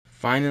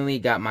Finally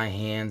got my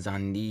hands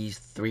on these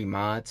 3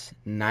 mods: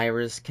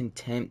 Naira's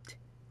Contempt,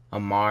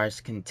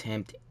 Amar's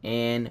Contempt,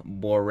 and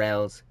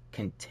Borel's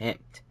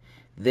Contempt.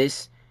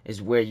 This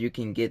is where you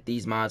can get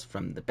these mods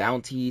from the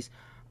bounties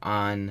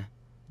on.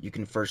 You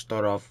can first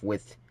start off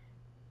with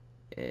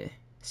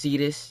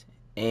Cetus,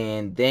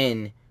 and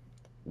then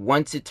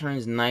once it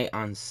turns night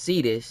on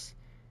Cetus,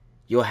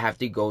 you'll have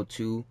to go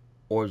to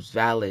Orbs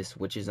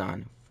which is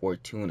on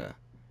Fortuna.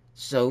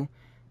 So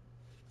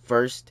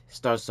first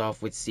starts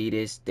off with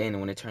Cetus, then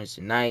when it turns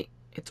to night,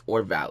 it's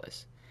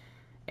Orvalis.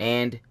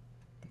 And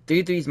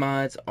 3-3's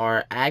mods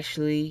are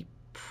actually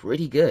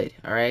pretty good,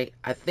 alright?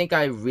 I think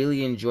I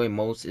really enjoy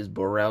most is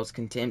Borel's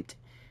Contempt,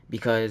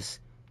 because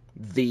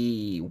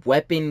the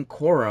weapon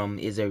Quorum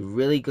is a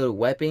really good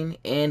weapon,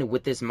 and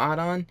with this mod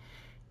on,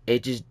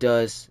 it just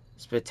does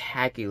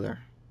spectacular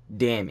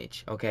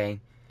damage,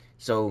 okay?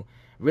 So,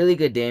 really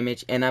good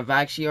damage, and I've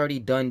actually already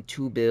done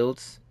 2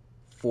 builds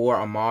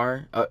for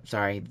Amar,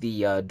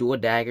 the dual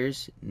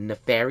daggers,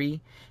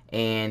 Neferi,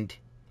 and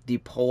the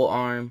pole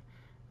arm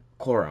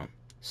Quorum.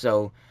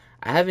 So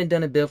I haven't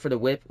done a build for the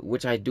whip,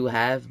 which I do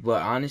have,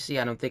 but honestly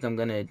I don't think I'm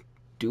gonna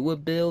do a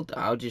build.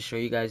 I'll just show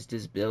you guys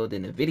this build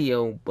in a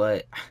video,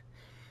 but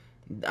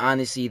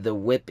honestly the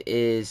whip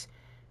is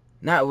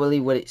not really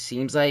what it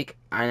seems like,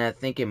 and I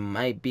think it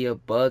might be a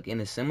bug in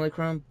the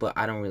simulacrum, but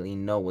I don't really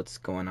know what's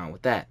going on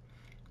with that.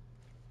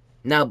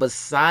 Now,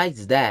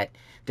 besides that,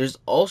 there's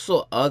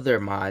also other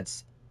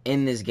mods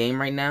in this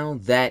game right now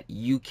that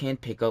you can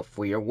pick up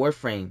for your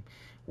Warframe,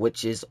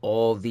 which is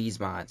all these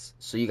mods.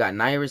 So you got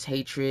Naira's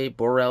Hatred,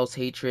 Borel's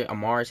Hatred,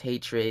 Amar's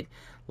Hatred.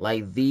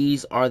 Like,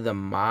 these are the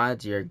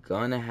mods you're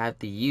gonna have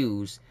to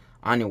use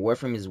on your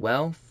Warframe as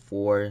well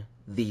for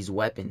these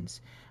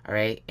weapons.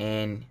 Alright,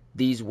 and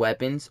these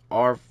weapons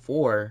are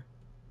for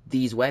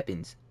these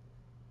weapons.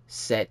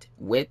 Set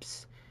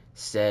whips,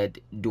 said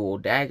dual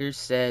daggers,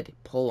 said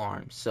pole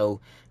arms.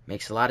 So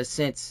makes a lot of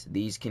sense.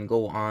 These can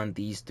go on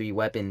these 3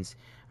 weapons.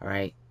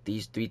 Alright,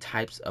 these 3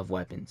 types of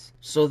weapons.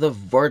 So the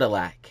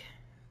Vertilac.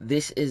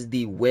 This is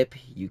the whip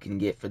you can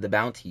get for the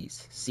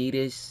bounties.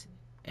 Cetus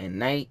and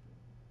Night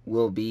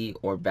will be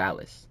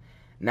Orvalis.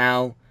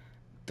 Now,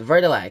 the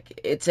Vertilac,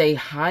 it's a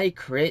high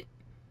crit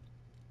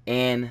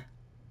and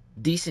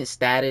decent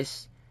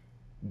status,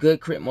 good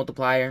crit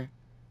multiplier.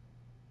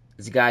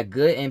 It's got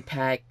good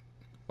impact.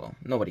 Well,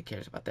 nobody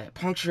cares about that.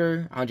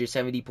 Puncture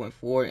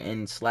 170.4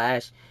 and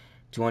slash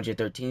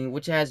 213,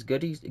 which has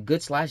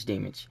good slash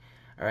damage.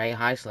 Alright,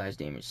 high slash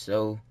damage.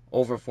 So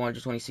over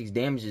 426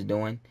 damage is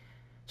doing.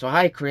 So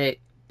high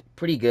crit,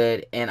 pretty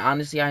good, and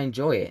honestly I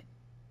enjoy it.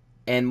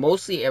 And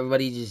mostly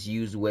everybody just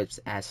use whips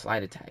as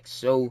slide attacks.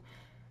 So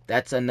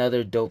that's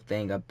another dope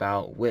thing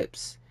about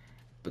whips.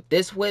 But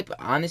this whip,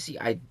 honestly,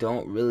 I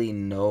don't really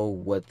know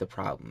what the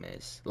problem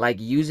is.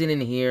 Like, using it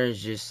in here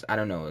is just, I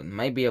don't know. It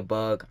might be a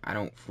bug. I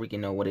don't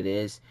freaking know what it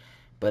is.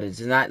 But it's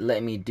not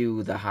letting me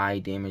do the high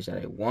damage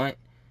that I want.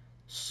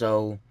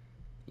 So,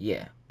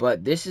 yeah.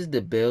 But this is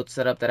the build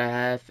setup that I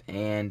have.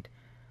 And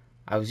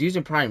I was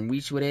using Prime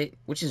Reach with it,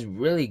 which is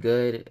really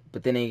good.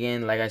 But then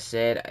again, like I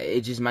said,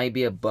 it just might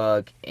be a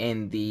bug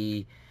in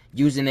the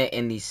using it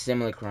in the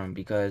simulacrum.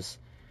 Because,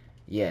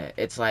 yeah,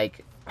 it's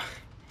like,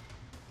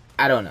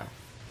 I don't know.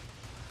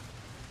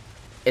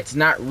 It's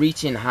not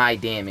reaching high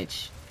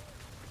damage,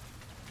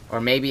 or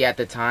maybe at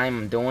the time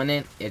I'm doing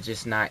it, it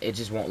just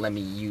won't let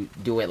me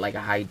do it like a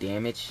high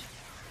damage.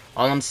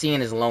 All I'm seeing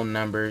is low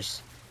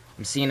numbers.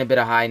 I'm seeing a bit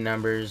of high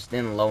numbers,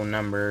 then low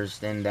numbers,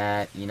 then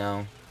that, you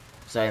know.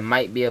 So it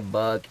might be a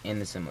bug in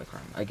the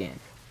simulacrum again.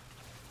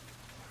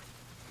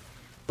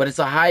 But it's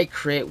a high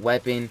crit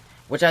weapon,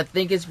 which I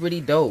think is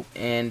pretty dope.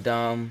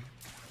 And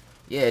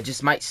yeah, it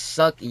just might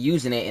suck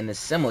using it in the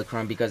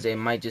simulacrum because it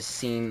might just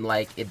seem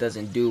like it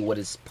doesn't do what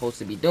it's supposed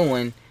to be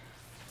doing.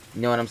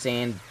 You know what I'm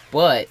saying?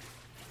 But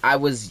I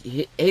was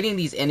hitting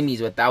these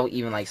enemies without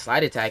even like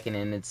slide attacking,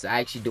 and it's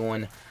actually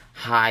doing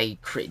high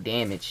crit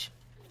damage,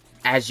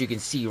 as you can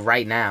see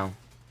right now.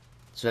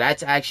 So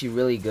that's actually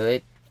really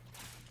good.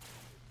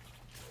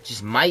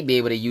 Just might be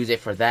able to use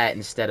it for that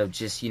instead of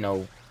just, you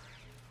know,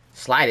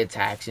 slide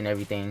attacks and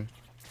everything.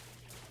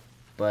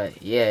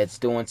 But yeah, it's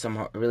doing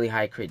some really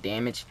high crit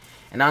damage.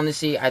 And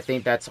honestly, I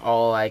think that's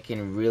all I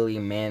can really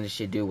manage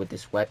to do with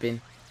this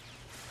weapon.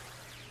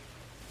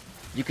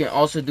 You can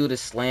also do the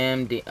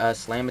slam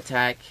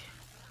attack.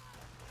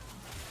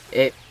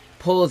 It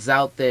pulls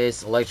out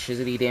this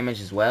electricity damage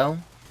as well,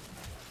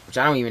 which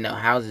I don't even know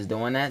how it's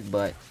doing that.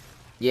 But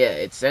yeah,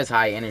 it says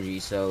high energy,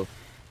 so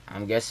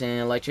I'm guessing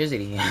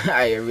electricity.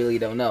 I really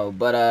don't know.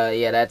 But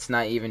yeah, that's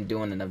not even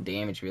doing enough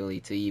damage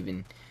really to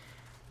even,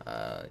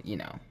 you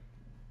know,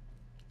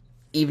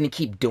 even to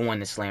keep doing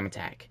the slam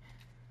attack.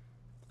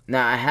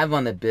 Now, I have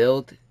on the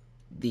build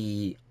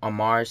the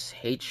Amar's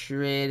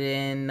Hatred,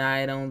 and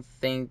I don't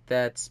think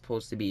that's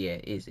supposed to be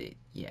it, is it?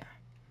 Yeah.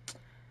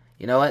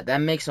 You know what?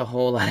 That makes a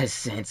whole lot of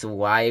sense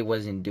why it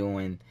wasn't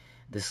doing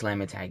the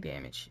slam attack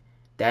damage.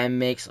 That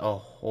makes a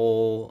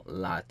whole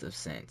lot of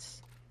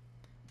sense.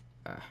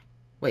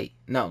 Wait,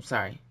 no,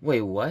 sorry.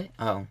 Wait, what?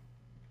 Oh.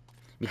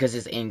 because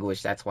it's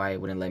English. That's why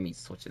it wouldn't let me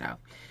switch it out.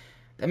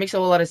 That makes a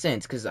whole lot of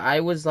sense, because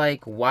I was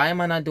like, why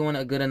am I not doing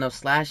a good enough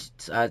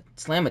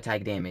slam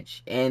attack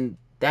damage? And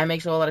that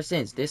makes a whole lot of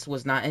sense. This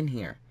was not in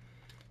here.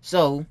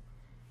 So,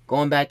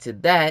 going back to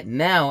that,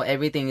 now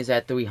everything is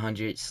at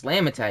 300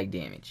 slam attack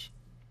damage.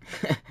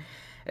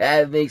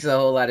 That makes a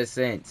whole lot of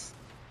sense.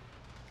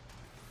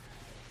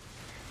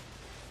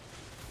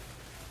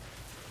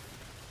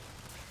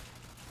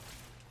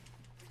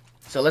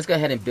 So let's go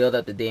ahead and build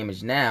up the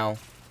damage now.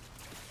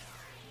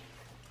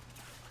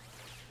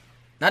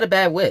 Not a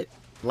bad whip.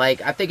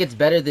 Like, I think it's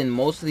better than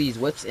most of these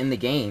whips in the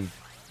game.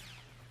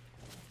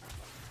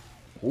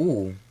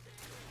 Ooh.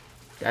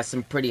 That's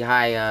some pretty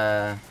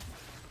high,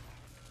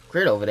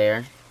 crit over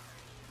there.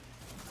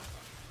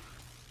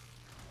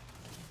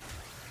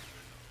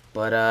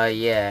 But,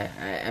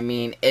 yeah. I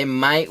mean, it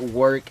might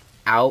work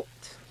out,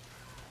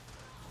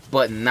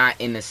 but not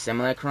in the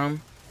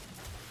simulacrum.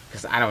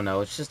 Because, I don't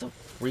know, it's just a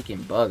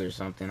freaking bug or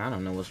something. I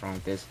don't know what's wrong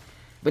with this.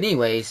 But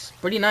anyways,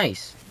 pretty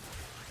nice.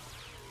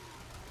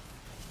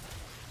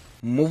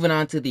 Moving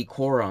on to the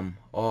Quorum.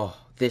 Oh,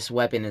 this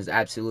weapon is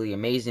absolutely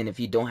amazing. If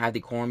you don't have the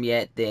Quorum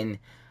yet, then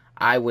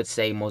I would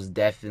say most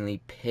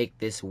definitely pick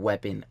this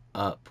weapon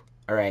up.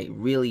 Alright,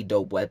 really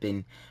dope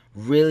weapon.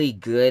 Really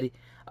good.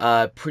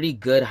 Pretty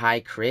good high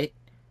crit.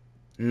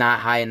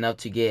 Not high enough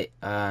to get,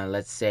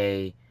 let's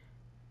say,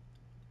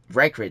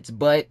 red crits,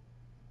 but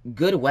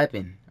good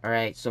weapon.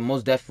 Alright, so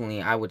most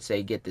definitely I would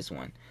say get this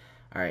one.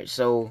 Alright,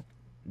 so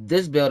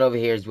this build over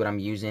here is what I'm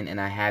using, and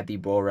I have the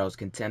Borel's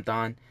Contempt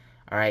on.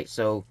 Alright,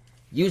 so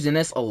using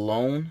this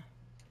alone,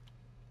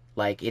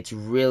 like, it's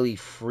really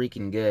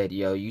freaking good,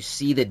 yo. You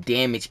see the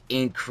damage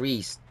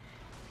increase.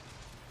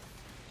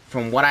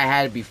 From what I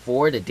had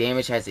before, the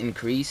damage has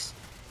increased.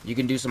 You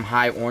can do some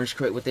high orange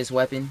crit with this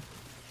weapon,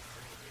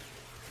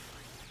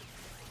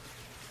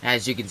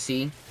 as you can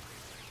see.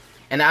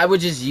 And I would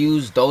just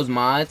use those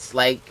mods,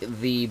 like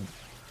the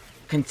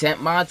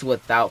Contempt mods,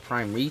 without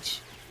Prime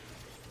Reach,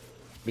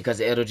 because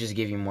it'll just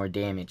give you more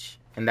damage.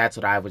 And that's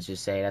what I would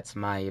just say. That's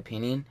my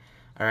opinion.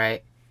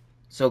 Alright.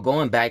 So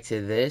going back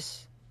to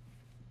this,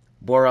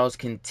 Borel's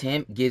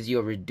Contempt gives you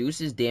a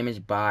reduces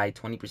damage by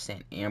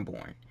 20%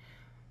 airborne.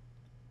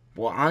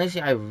 Well,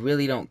 honestly, I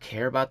really don't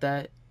care about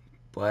that.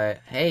 But,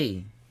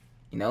 hey,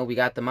 you know, we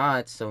got the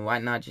mods, so why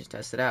not just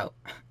test it out?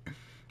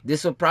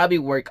 This will probably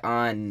work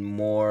on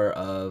more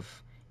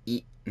of,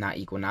 not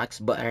Equinox,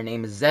 but her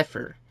name is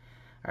Zephyr.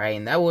 Alright,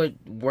 and that would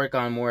work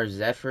on more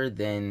Zephyr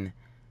than,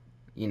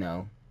 you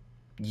know,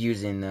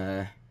 using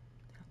the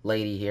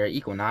lady here,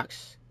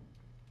 Equinox.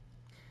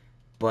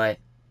 But,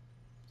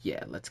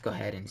 yeah, let's go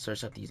ahead and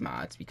search up these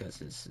mods, because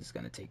this is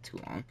going to take too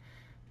long.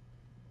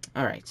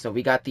 Alright, so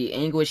we got the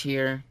Anguish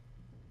here,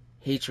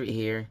 Hatred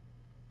here,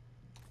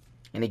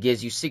 and it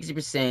gives you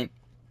 60%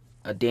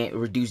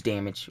 reduced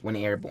damage when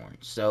airborne.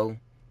 So,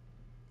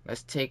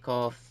 let's take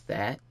off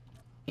that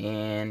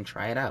and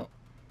try it out.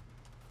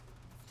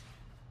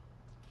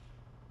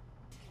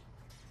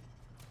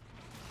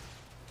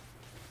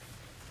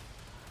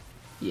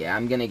 Yeah,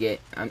 I'm gonna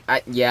get,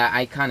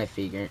 I kind of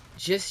figured.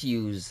 Just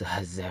use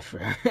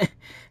Zephyr.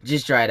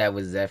 Just try that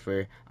with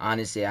Zephyr.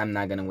 Honestly, I'm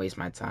not gonna waste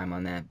my time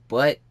on that.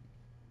 But,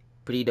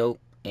 pretty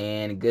dope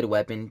and good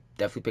weapon.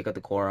 Definitely pick up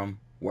the Quorum.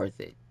 Worth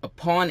it.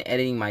 Upon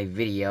editing my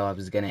video, I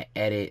was gonna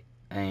edit,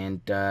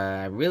 and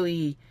I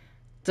really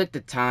took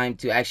the time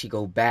to actually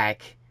go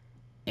back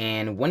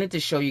and wanted to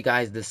show you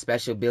guys the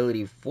special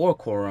ability for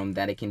Quorum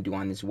that it can do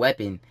on this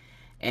weapon.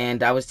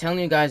 And I was telling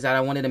you guys that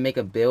I wanted to make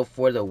a build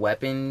for the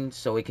weapon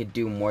so it could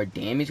do more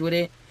damage with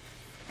it.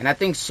 And I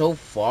think so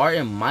far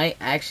it might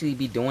actually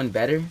be doing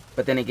better.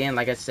 But then again,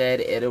 like I said,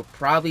 it'll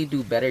probably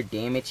do better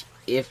damage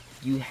if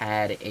you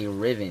had a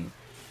Riven.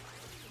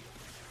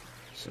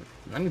 So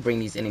let me bring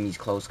these enemies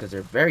close because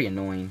they're very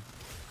annoying.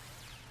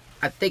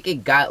 I think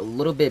it got a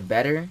little bit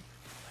better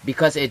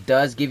because it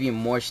does give you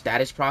more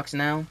status procs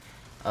now.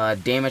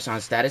 Damage on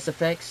status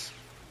effects.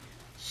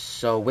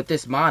 So with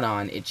this mod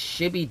on, it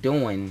should be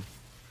doing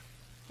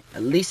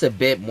at least a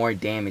bit more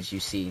damage, you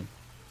see.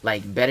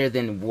 Like, better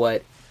than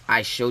what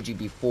I showed you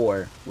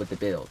before with the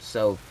build.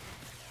 So,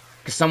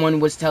 because someone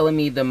was telling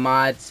me the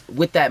mods,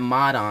 with that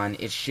mod on,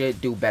 it should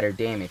do better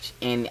damage.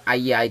 And,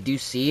 I do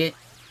see it.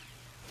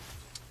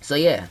 So,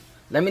 yeah.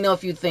 Let me know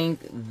if you think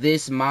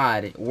this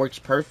mod works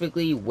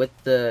perfectly with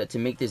to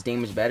make this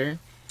damage better.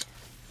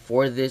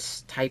 For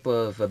this type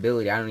of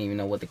ability. I don't even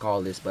know what to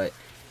call this, but,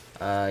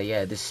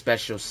 yeah, this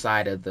special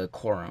side of the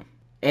Quorum.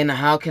 And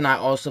how can I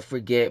also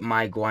forget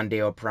my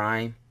Guandeo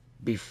Prime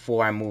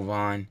before I move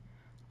on?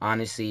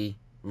 Honestly,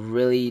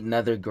 really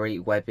another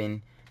great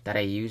weapon that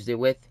I used it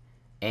with.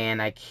 And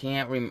I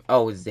can't remember.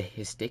 Oh, it's the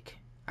Histic.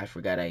 I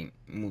forgot I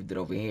moved it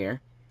over here.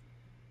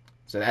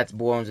 So that's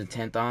Borel's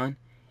Intent on.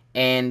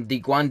 And the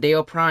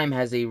Guandeo Prime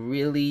has a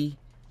really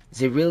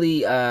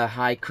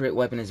high crit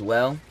weapon as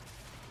well.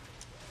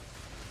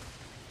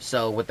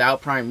 So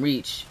without Prime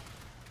Reach,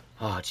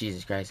 oh,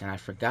 Jesus Christ, and I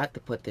forgot to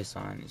put this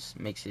on. This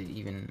makes it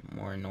even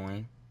more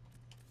annoying.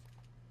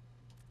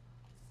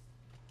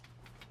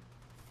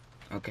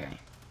 Okay.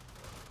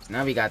 So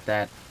now we got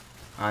that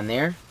on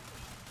there.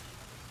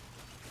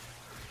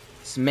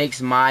 This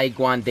makes my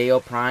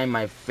Guandeo Prime,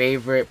 my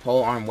favorite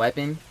polearm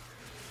weapon,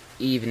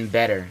 even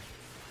better.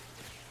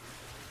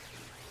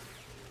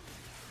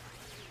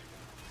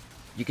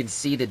 You can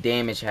see the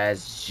damage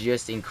has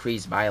just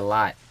increased by a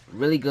lot.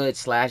 Really good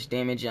slash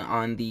damage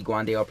on the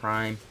Guandeo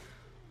Prime.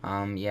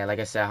 Yeah, like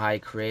I said, high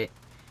crit,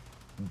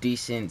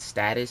 decent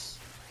status,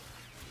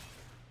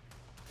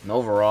 and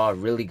overall,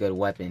 really good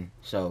weapon.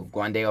 So,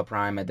 Guandeo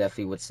Prime, I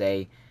definitely would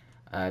say,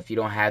 if you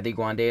don't have the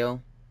Guandeo,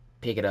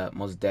 pick it up,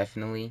 most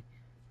definitely.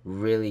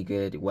 Really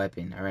good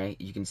weapon, alright?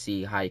 You can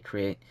see high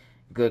crit,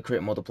 good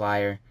crit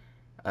multiplier.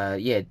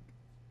 Yeah,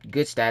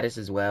 good status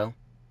as well.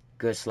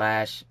 Good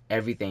slash,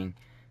 everything.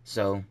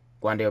 So,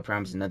 Guandeo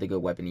Prime is another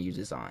good weapon to use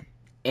this on.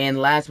 And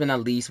last but not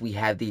least, we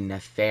have the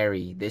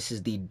Neferi. This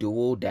is the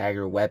dual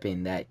dagger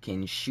weapon that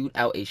can shoot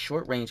out a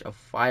short range of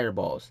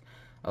fireballs.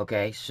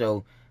 Okay,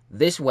 so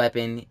this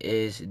weapon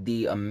is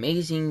the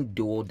amazing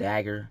dual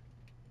dagger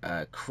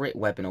crit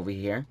weapon over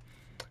here.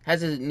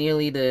 Has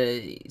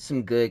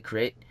some good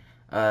crit.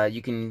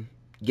 You can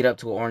get up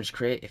to an orange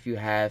crit if you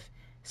have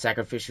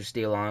sacrificial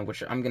steel on,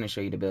 which I'm gonna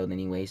show you the build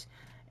anyways.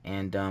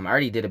 And I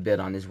already did a build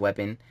on this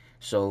weapon,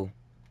 so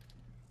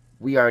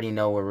we already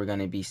know what we're going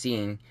to be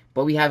seeing.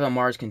 But we have a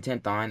Mars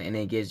Contempt on, and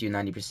it gives you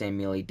 90%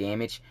 melee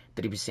damage,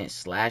 30%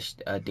 slash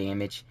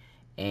damage,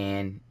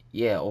 and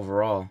yeah,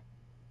 overall,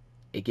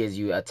 it gives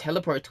you a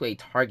teleport to a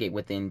target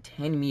within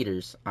 10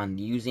 meters on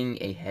using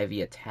a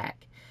heavy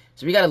attack.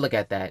 So we got to look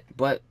at that.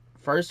 But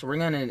first, we're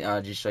going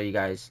to just show you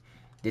guys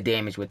the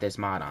damage with this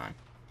mod on.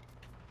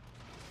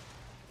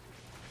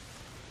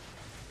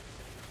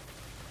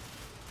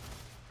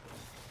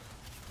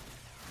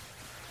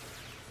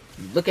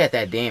 Look at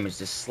that damage.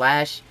 The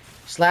slash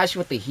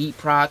with the heat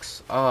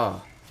procs.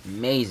 Oh,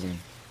 amazing.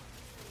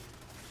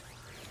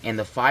 And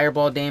the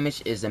fireball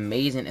damage is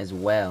amazing as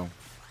well.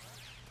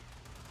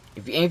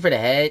 If you aim for the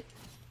head,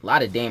 a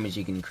lot of damage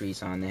you can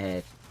increase on the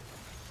head.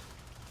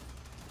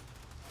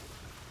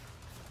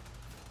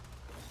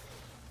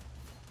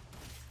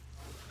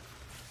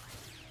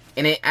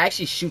 And it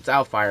actually shoots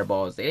out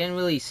fireballs. They didn't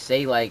really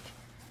say, like,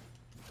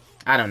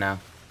 I don't know.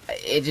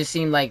 It just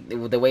seemed like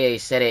the way they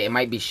said it, it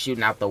might be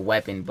shooting out the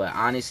weapon, but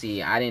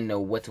honestly, I didn't know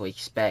what to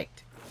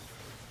expect.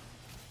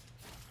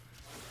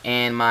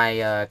 And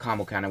my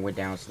combo counter went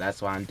down, so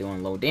that's why I'm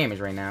doing low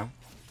damage right now.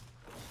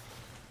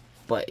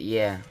 But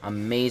yeah,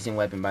 amazing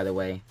weapon, by the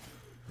way.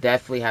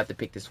 Definitely have to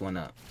pick this one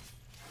up.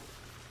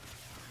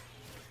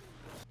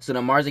 So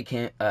the Mars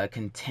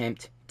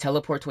Contempt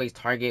teleport to a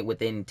target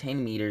within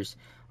 10 meters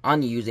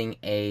on using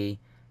a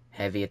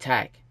heavy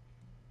attack.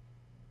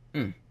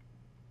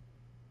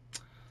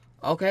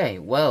 Okay,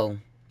 well,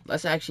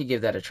 let's actually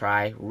give that a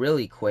try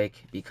really quick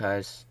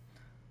because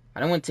I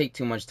don't want to take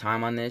too much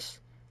time on this.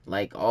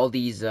 Like, all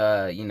these,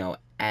 you know,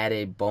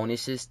 added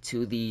bonuses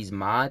to these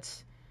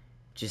mods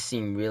just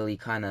seem really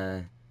kind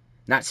of,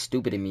 not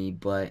stupid to me,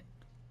 but,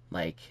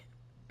 like,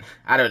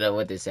 I don't know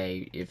what to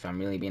say if I'm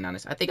really being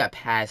honest. I think I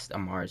passed a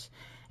Mars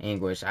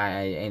Anguish.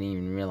 I didn't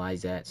even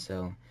realize that,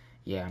 so,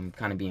 yeah, I'm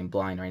kind of being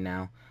blind right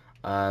now.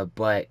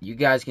 But you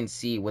guys can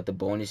see what the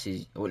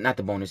bonuses, well, not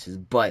the bonuses,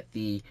 but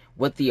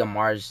what the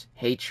Mars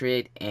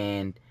Hatred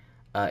and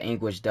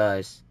Anguish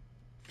does.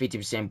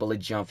 50% bullet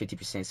jump,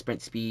 50%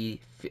 sprint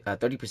speed,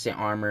 30%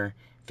 armor,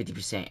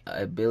 50%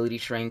 ability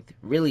strength.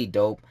 Really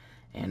dope.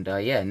 And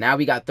yeah, now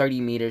we got 30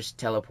 meters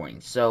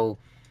teleporting. So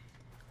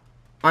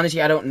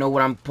honestly, I don't know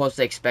what I'm supposed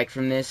to expect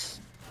from this.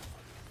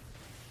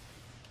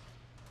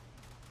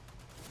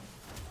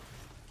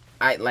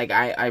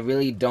 I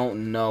really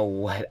don't know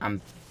what I'm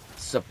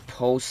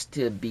supposed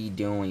to be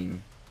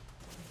doing.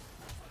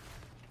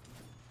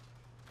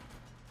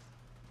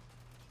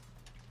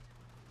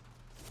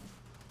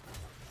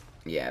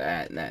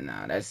 Yeah,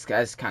 that's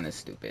kind of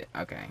stupid.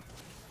 Okay,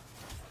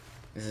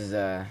 this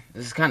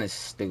is kind of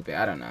stupid.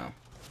 I don't know.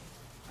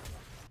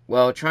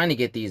 Well, trying to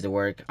get these to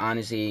work,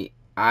 honestly,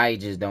 I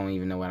just don't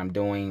even know what I'm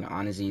doing.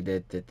 Honestly,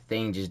 the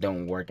thing just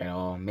don't work at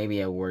all. Maybe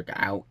it'll work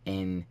out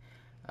in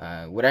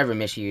whatever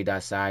mission you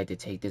decide to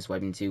take this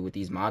weapon to with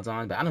these mods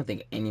on, but I don't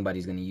think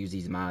anybody's going to use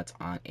these mods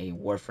on a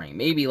Warframe.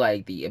 Maybe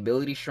like the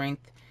ability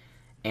strength,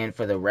 and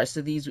for the rest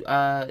of these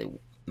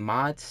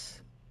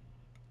mods,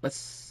 let's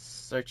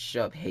search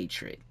up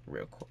Hatred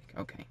real quick.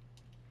 Okay,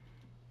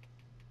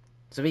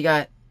 so we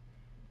got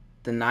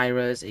the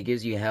Nairas. It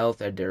gives you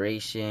health or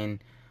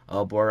duration.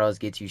 Boros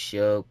gets you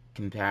shield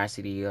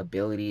capacity,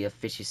 ability,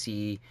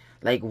 efficiency.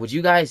 Like, would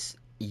you guys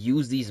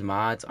use these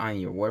mods on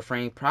your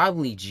Warframe?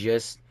 Probably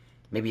just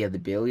maybe the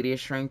ability of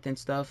strength and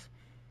stuff,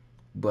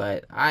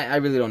 but I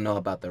really don't know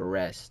about the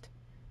rest.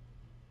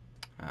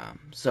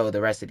 So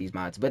the rest of these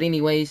mods. But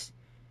anyways,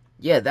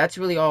 yeah, that's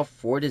really all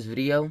for this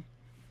video.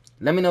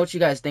 Let me know what you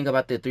guys think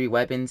about the 3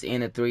 weapons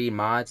and the 3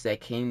 mods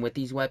that came with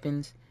these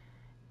weapons.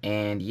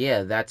 And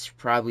yeah, that's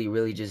probably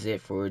really just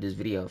it for this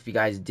video. If you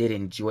guys did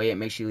enjoy it,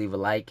 make sure you leave a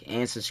like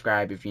and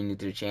subscribe if you're new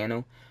to the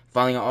channel.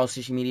 Follow me on all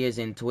social medias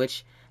and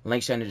Twitch.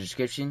 Links are in the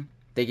description.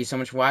 Thank you so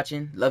much for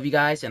watching. Love you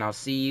guys, and I'll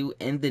see you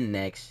in the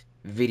next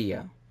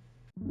video.